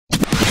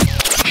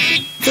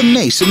The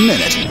Nason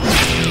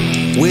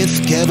Minute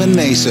with Kevin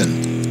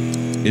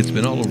Nason. It's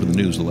been all over the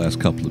news the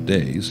last couple of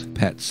days.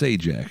 Pat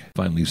Sajak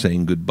finally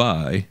saying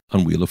goodbye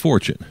on Wheel of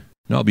Fortune.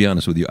 Now, I'll be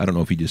honest with you, I don't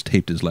know if he just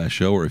taped his last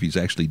show or if he's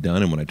actually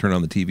done, and when I turn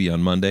on the TV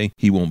on Monday,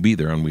 he won't be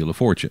there on Wheel of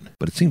Fortune.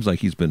 But it seems like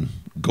he's been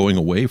going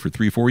away for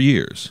 3-4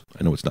 years.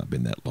 I know it's not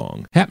been that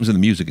long. Happens in the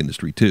music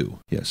industry, too.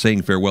 Yeah,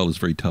 saying farewell is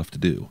very tough to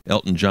do.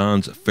 Elton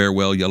John's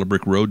Farewell Yellow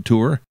Brick Road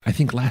tour, I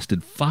think,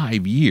 lasted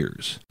 5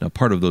 years. Now,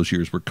 part of those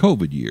years were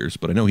COVID years,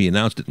 but I know he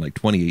announced it in like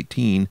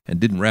 2018 and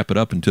didn't wrap it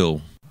up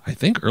until, I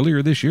think,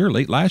 earlier this year,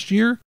 late last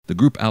year. The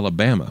group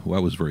Alabama, who I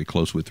was very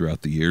close with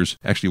throughout the years,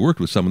 actually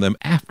worked with some of them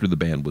after the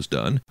band was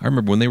done. I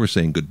remember when they were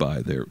saying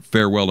goodbye, their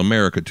Farewell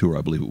America tour,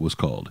 I believe it was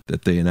called,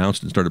 that they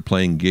announced and started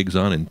playing gigs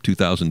on in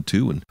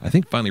 2002, and I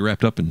think finally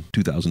wrapped up in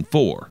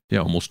 2004. Yeah,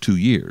 almost 2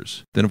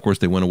 years. Then, of course,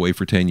 they went away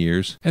for 10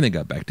 years, and they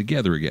got back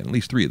together again, at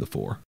least 3 of the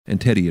 4. And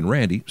Teddy and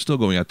Randy still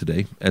going out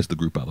today as the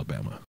group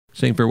Alabama.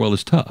 Saying farewell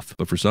is tough,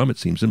 but for some it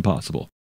seems impossible.